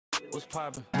What's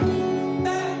poppin'?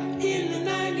 Back in the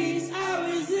 90s, I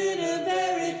was in a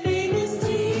very famous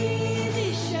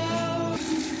TV show.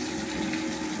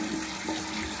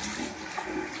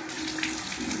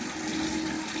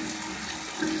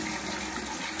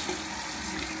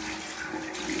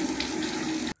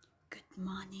 Good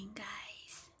morning,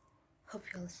 guys. Hope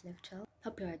you all slept well.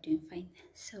 Hope you are doing fine.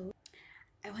 So,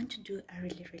 I want to do a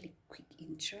really quick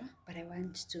intro, but I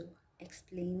want to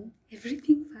explain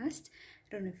everything fast.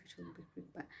 I don't know if it will be quick,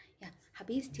 but yeah,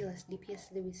 Habi is still asleep.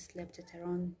 Yesterday we slept at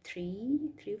around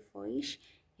 4-ish.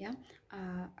 Yeah,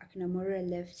 Akinamora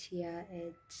left here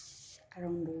at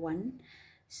around 1.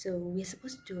 So we're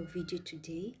supposed to do a video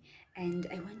today, and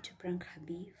I want to prank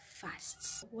Habi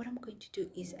fast. What I'm going to do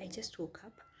is I just woke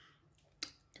up.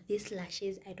 These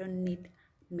lashes, I don't need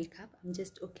makeup. I'm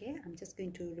just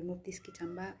going to remove this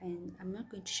kitamba, and I'm not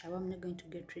going to shower. I'm not going to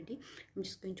get ready. I'm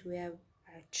just going to wear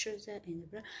a trouser and a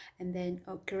bra. And then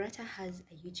Kirata has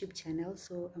a YouTube channel,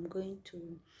 so I'm going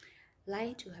to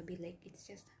lie to her, be like, it's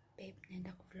just babe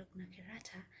nenda kuvlog na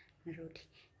Kirata narudi.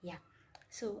 Yeah,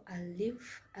 so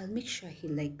I'll make sure he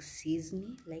like sees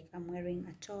me, like I'm wearing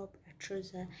a top, a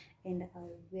trouser, and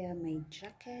I'll wear my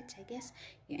jacket, I guess.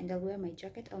 Yeah, and I'll wear my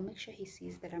jacket. I'll make sure he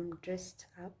sees that I'm dressed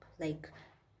up like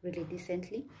really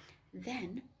decently.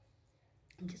 Then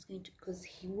I'm just going to, because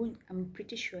I'm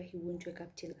pretty sure he won't wake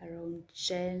up till around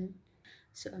 10.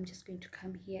 So I'm just going to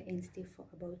come here and stay for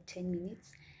about 10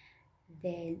 minutes.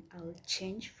 Then I'll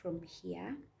change from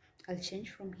here.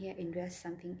 And wear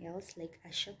something else, like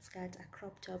a short skirt, a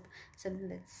crop top, something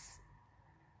that's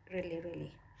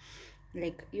really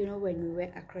like, you know, when we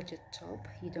wear a crotchet top,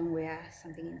 you don't wear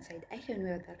something inside. I can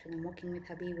wear that when I'm walking with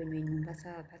hubby, when we're in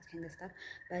Mombasa, that kind of stuff,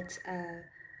 but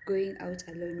going out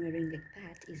alone wearing like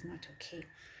that is not okay.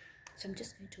 So I'm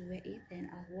just going to wear it. Then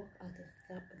I'll walk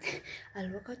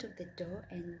out of the door,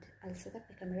 and I'll set up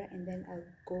the camera, and then I'll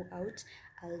go out.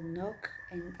 I'll knock,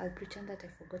 and I'll pretend that I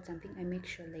forgot something. I make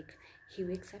sure like he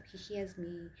wakes up, he hears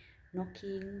me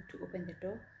knocking to open the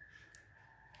door.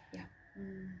 Yeah,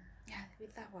 yeah, will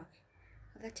that work?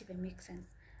 Will that even make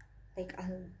sense? Like,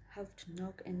 I'll have to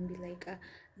knock and be like,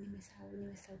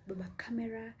 nimesahau baba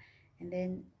camera, and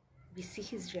then we see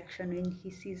his reaction when he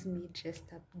sees me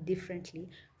dressed up differently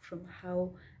from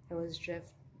how I was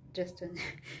dressed when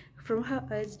from how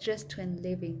I was dressed when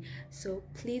leaving. So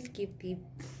please give the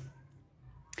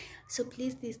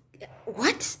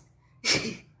what?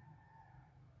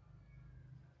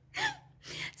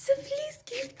 So please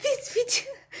give this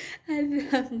video a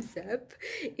thumbs up.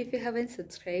 If you haven't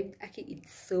subscribed, actually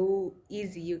it's so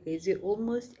easy, you guys. We're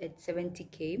almost at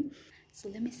 70k. So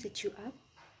let me set you up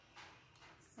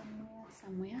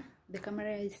somewhere. The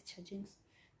camera is charging.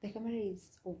 The camera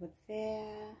is over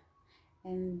there,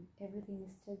 and everything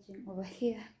is charging over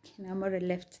here. Kinamora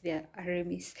left their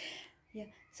RMS. Yeah,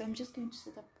 so I'm just going to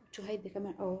set up to hide the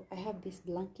camera. Oh, I have this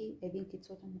blanket. I think it's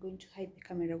what I'm going to hide the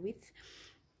camera with.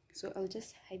 So I'll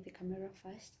just hide the camera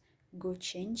first, go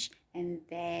change, and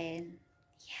then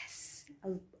yes,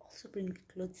 I'll also bring the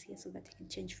clothes here so that I can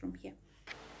change from here.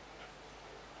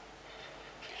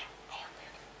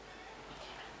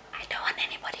 I don't want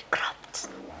anybody cropped.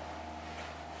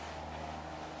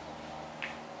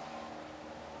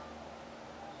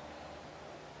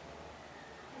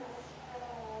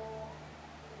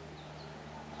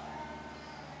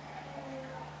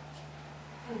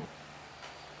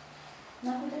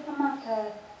 Nakuja kama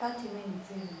after 30 minutes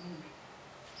hivi.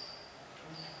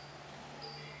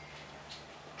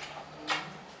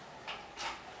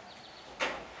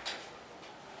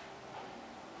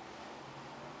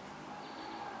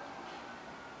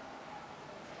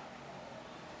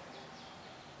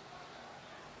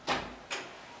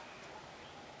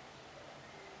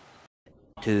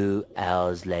 Two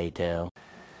hours later.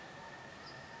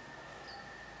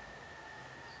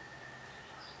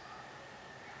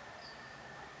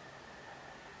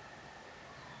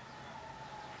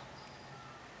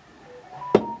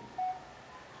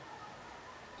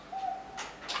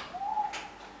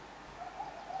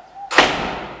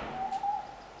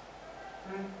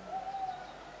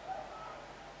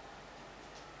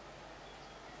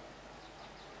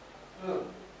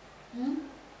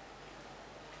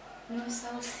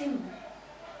 Nimesahau simu.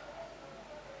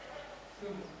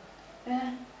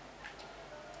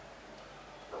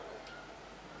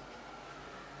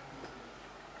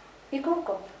 Iko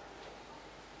huko?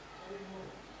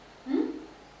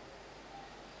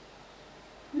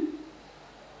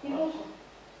 Iko huko?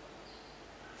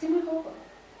 Simu iko huko?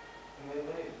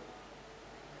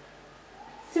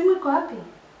 Simu iko wapi?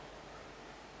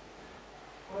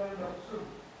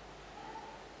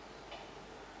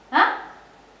 Ha?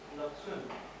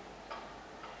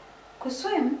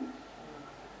 Kuswim?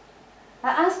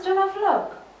 Tuna vlog.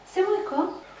 Simu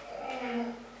iko?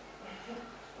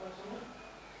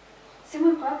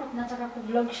 Simu iko hapo tunataka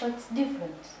kuvlog shots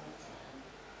different.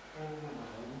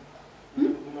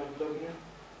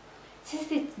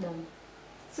 Sit down.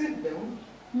 Sit down?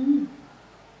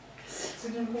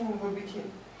 Sit down for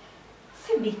bikini.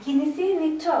 Si bikini, si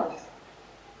ni top.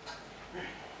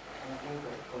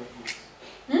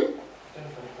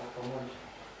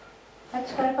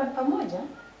 Hatukarekod pamoja?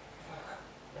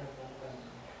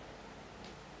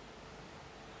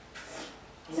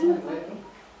 Simu iko?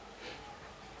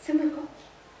 Simu iko?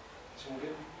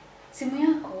 Simu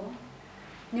yako?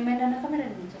 Nimeenda na kamera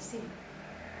nimeacha simu.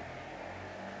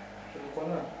 Tulikuwa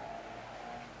na?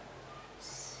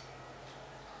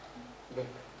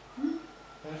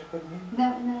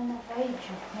 Na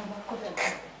faiju, na wakota.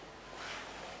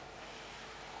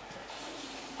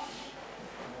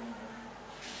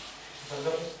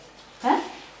 Ha?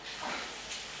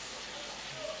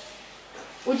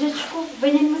 Hujachukua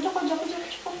venye nimetoka kuja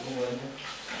kuchukua?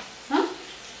 Ha?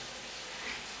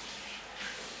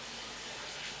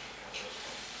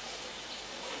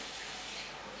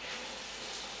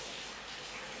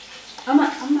 Ama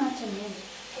acha niende.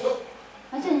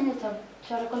 Acha niende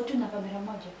tarekodi tu na kamera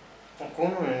moja.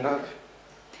 Hakuna unaenda.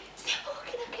 Sema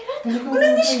kina Kerata.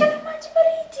 Unanishika na maji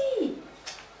baridi.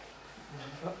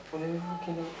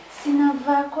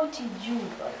 Sinavaa koti juu.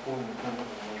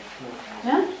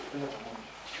 Ha?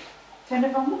 Twende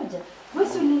pamoja. Wewe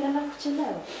si ulilala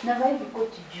kuchelewa. Navaa hivi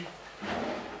koti juu.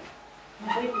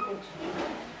 Navaa hivi koti juu.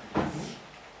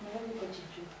 Navaa hivi koti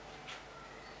juu.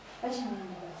 Acha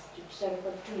niende basi.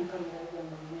 Tutarekodi tu na kamera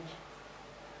moja.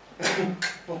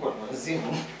 Mungu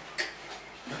mzima.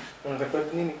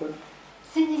 Unarekodi nini kwa?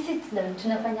 Sini sit down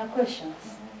tunafanya questions.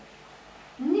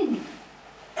 Nini?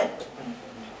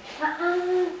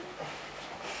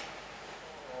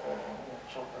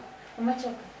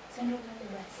 Umechoka? Sendo lale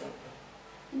basi.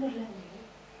 Sendo lale.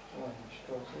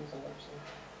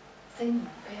 Sini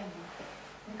mapema.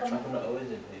 Nikama Hakuna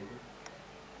aweze hivyo.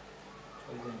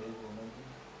 Aweze hivyo maji.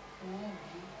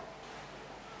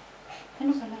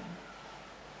 Sendo salama.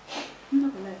 Sendo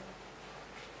kulala.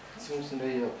 Simu ndio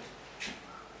hiyo.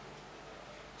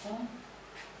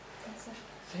 Sasa.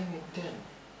 Sini tena.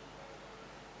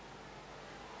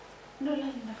 Ndo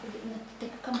lali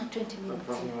nataka kama 20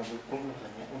 minutes.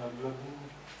 Una vlog nini?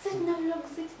 Sisi na vlog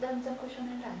 6 down za question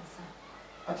and answer.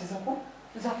 Ati za kwa?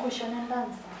 Za question and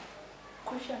answer.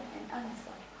 Question and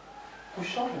answer.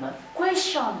 Kushona?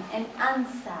 Question and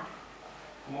answer.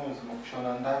 Mwanzo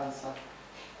kushona ndanza.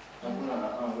 Hakuna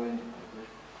wewe ndio.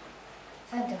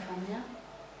 Sasa nitafanya.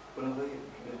 Unavaa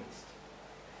playlist.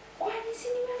 Kwani si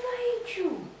nimevaa hii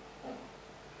juu?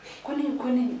 Kwani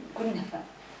nafanya?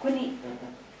 Kwani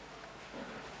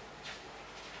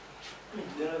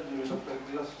Jana nimetoka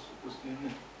glass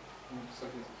usikieni.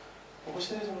 Msakiza. Uko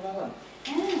serious mnalala?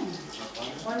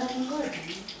 Wanangoja.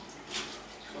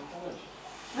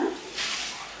 Ha?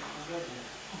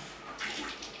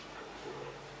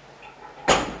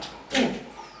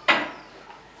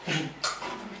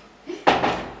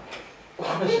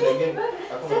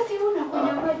 Sasa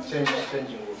unakunywa maji.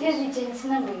 Change. Siwezi change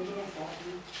sina mwingine sasa.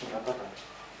 Unapata.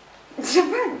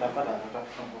 Jamani. Unapata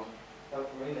mambo.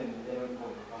 Hapo ile ni ndio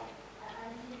kwa.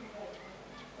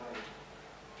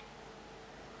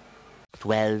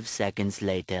 12 seconds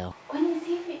later. Kwani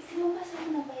si Mombasa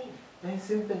kuna vibe? Na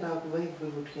simpenda kuvaa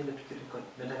hivyo tukienda tukirecord.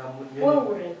 Nataka Wewe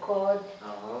urecord.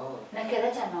 Oh. Na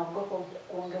Kerata anaogopa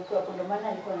kuongea hapo ndio maana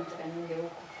alikuwa anataka niende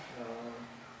huko.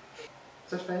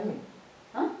 Sasa nini?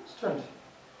 Strand.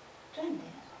 Twende.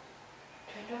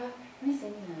 Twende. Mimi sasa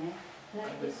nini na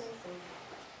pesa hizo.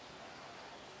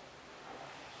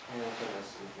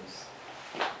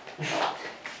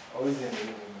 Always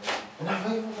in unavaa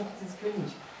hivyo kwa kitu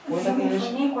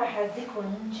Zimefunikwa haziko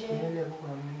nje. Ile huko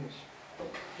amenishi.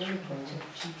 Yeye tuache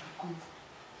kwanza.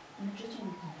 Mtoto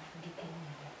ni kufundika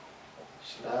nini?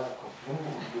 Shida kwa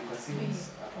Mungu duka serious.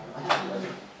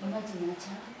 Imagine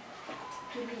acha.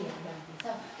 Tulia basi.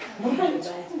 Sawa. Mbona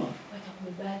unachukua?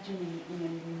 Watakubebaje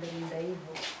unanilinda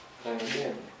hivyo?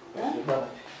 Ndio.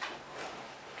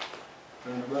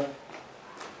 Ndio.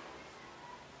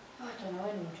 Hata na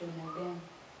wewe ni mtu gani?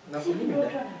 Na Si kulini ndio ndio.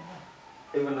 tunavaa.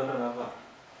 Hivyo ndio tunavaa.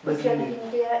 Basi ni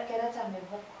Kerata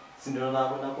amevaa. Si ndio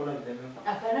naona vile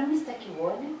nimevaa. Hapana mimi sitaki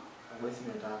uone. Basi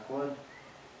nataka kuona.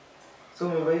 So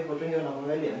umevaa hivyo tu ndio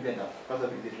naangalia ningenda. Kwanza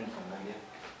video tu nikaangalia.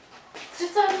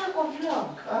 Sitaona kwa vlog.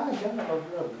 Jana kwa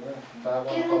vlog. Nitaka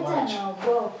Kerata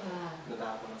anaogopa.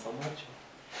 Nataka kuona kwa macho.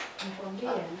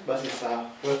 Nikwambia. Basi sawa.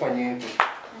 Wewe fanya hivi.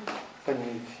 Fanya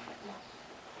hivi.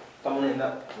 Kama unaenda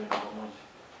kwa macho.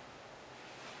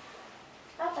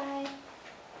 Bye.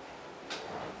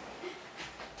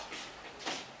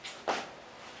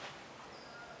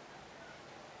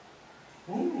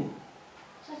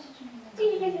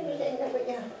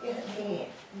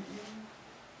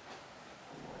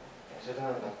 Sasa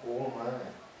nakuuma.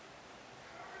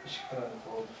 Shikana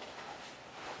kwa.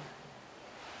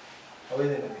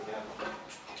 Hawezi na peke yako.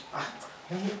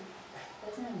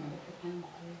 Lazima niende peke yangu.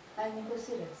 Niko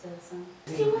serious sasa.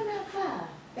 Si wanavaa.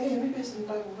 Mimi pia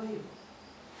sinataka kuvaa hivyo.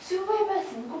 Si uvae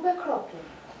basi, nikupe crop top.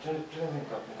 Tunaenda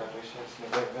nikatosha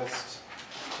sina vest.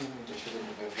 Nitashinda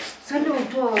nivae vest. Sasa ndio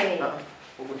utoe.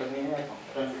 Huko ndani yako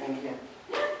utanifungia.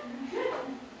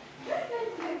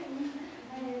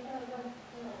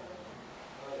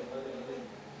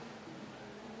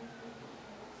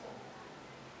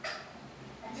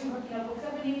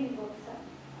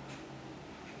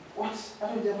 What?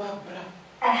 Hata hujavaa bra.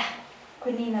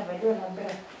 Kwa nini navaliwa na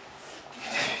bra?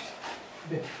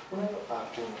 Be, unavaa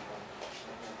tu.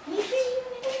 Ni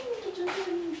kitu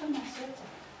nzuri kama sweta.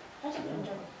 Acha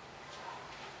kidogo.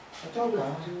 Toka.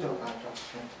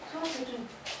 Sasa tu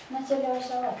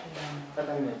nachelewesha watu bwana.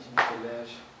 Hata mimi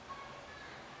nachelewesha.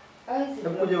 Hawezi.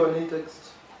 Nakuja wani text.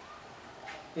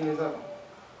 Ini zako.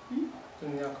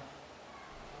 Ini yako.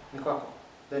 Ni kwako.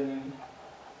 Then nini?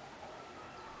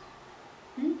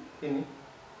 Ini?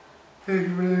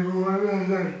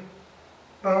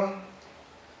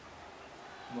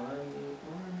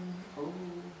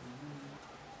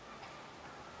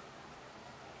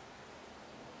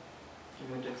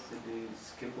 Text the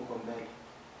skip huko mbele.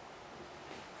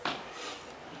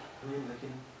 Nini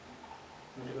lakini?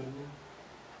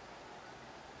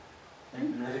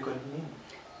 Unarekodi nini?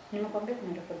 Nimekwambia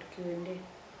kuna record Q&A.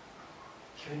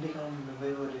 Q&A kama mmevaa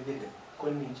hivyo reveal.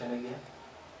 Kwani ni channel gani?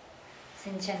 Si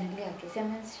channel yake, si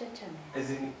ameanzisha channel.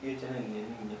 Hizi hiyo channel ni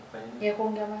nini kufanya? Ya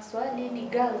kuongea maswali ni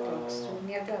girl talks tu,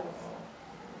 ni ya girls.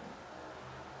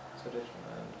 So that's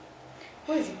tunaenda.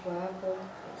 Huwezi kwa hapo.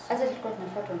 Hata tulikuwa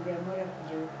tunafaa tuambie Amora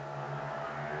kujua.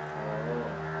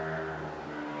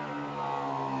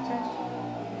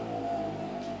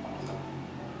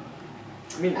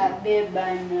 Mimi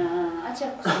Bebana, acha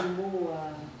kusumbua.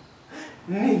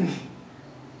 nini?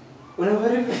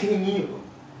 Unaverify hiyo?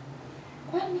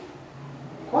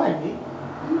 Kwani?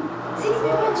 Si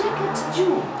nimevaa jacket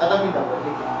juu. Hata mimi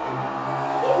nitakuandika.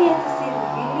 Hivi hata si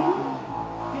revealing.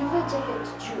 Nimevaa jacket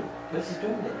juu. Basi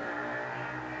twende.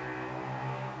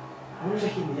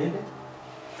 Unataka niende?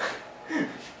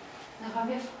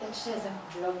 Nakwambia tutaweza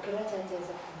vlog, kila tutaweza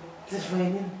vlog. Sasa fanya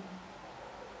nini?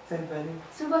 Sasa fanya nini?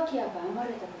 Si ubaki hapa, Amora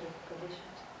atakuja kukodesha.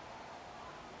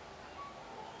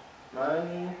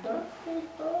 Bana.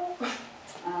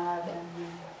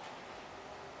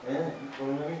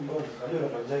 Kuna mimi bado. Alio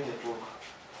na jacket tu.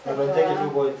 Na jacket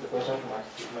tu kwa shati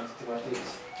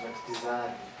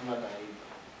matitizani. Kama kaibu.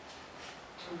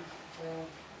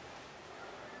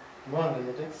 Mwanga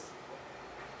ya text.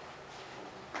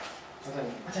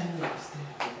 Acha nini stay.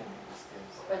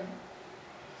 Kwani?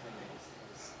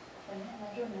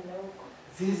 Najua unaenda huko.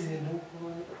 Zizi ndio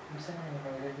huko msana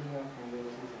anaangalia mbele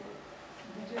zizi.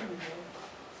 Najua unaenda huko.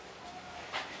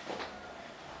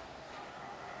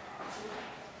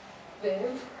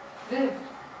 Babe.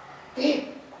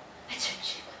 Acha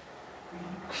mshika.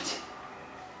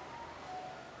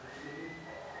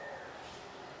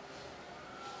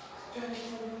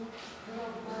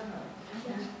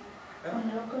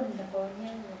 Unaoka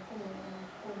nitakuonyesha kuna.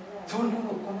 Tundo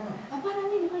uko na. Hapana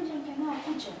nini kwanza ngenao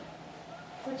kucha.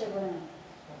 Kucha bwana.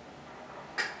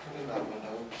 Tunaenda kwenda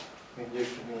huko. Nje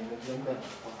tunaenda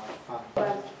kwa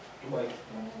mafaa. Bye.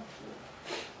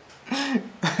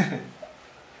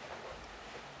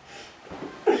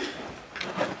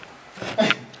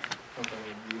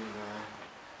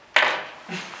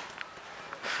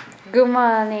 Good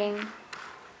morning.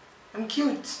 I'm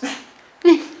cute.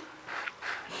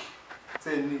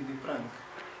 Say ni prank.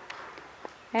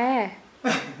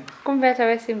 Kumbe hata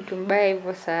wewe si mtu mbaya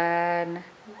hivyo sana.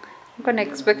 Niko na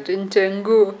expect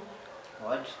nitengu.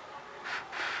 What?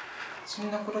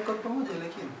 Sina kutoka pamoja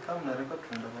lakini kama na record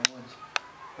tunaenda pamoja.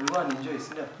 Ulikuwa enjoy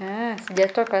si ndio?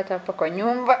 Sijatoka hata hapa kwa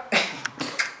nyumba.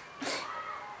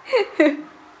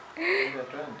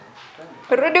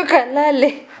 Rudi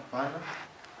ukalale. Hapana.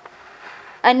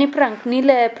 Ani prank,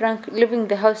 nile prank leaving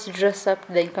the house dress up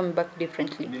then come back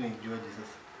differently. Mimi nijuaje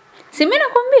sasa? Si mimi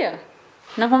nakwambia.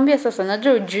 Nakwambia sasa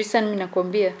najua ujui sana mimi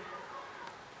nakwambia.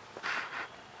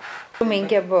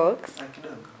 Umeingia box.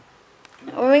 Kidogo.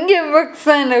 Umeingia box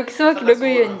sana ukisema kidogo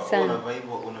hiyo ni sana. Unavaa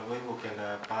hivyo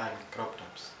ukienda pale crop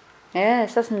tops.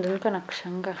 Sasa ndio niko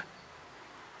nakushangaa.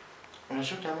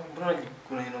 Unashuta mbona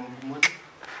kuna ina mmoja?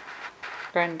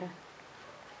 Kwenda.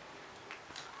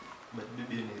 But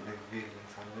baby ni revealing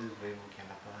sana, wewe vibe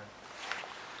ukienda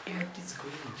pale. Ziko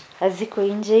nje. Haziko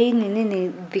nje, hii ni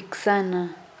nini thick sana.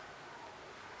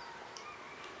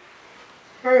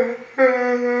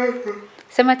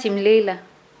 Sema Team Leila.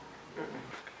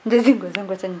 Ndizi nguo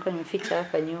zangu hata nilikuwa nimeficha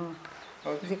hapa nyuma.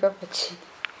 Okay. Ziko hapa chini.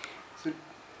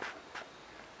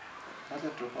 Hata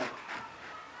tupo.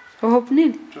 Hope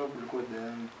nini? Trouble ulikuwa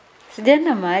jana.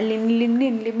 Sijaenda mahali,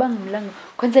 nilibang mlango.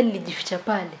 Kwanza nilijificha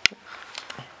pale.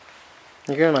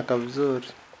 Nikiwa na kabzuri.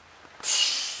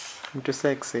 Mtu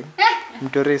sexy.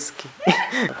 Mtu risky.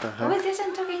 Wewe sasa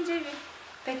nitoke nje hivi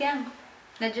peke yangu.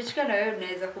 Najua chukua na wewe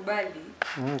unaweza kubali.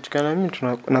 Chukua na mimi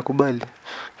tunakubali.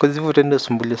 Kwa hivyo utaenda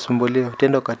sumbulia,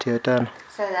 utaenda ukatia tano.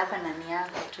 Sasa hapa nani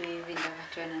yako tu hivi ndio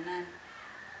watu na nani?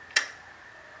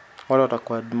 Wala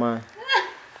watakuwa admire.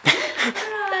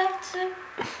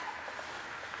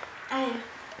 Aya,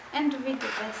 end video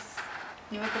basi.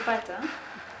 Nimekupata?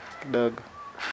 Kidogo.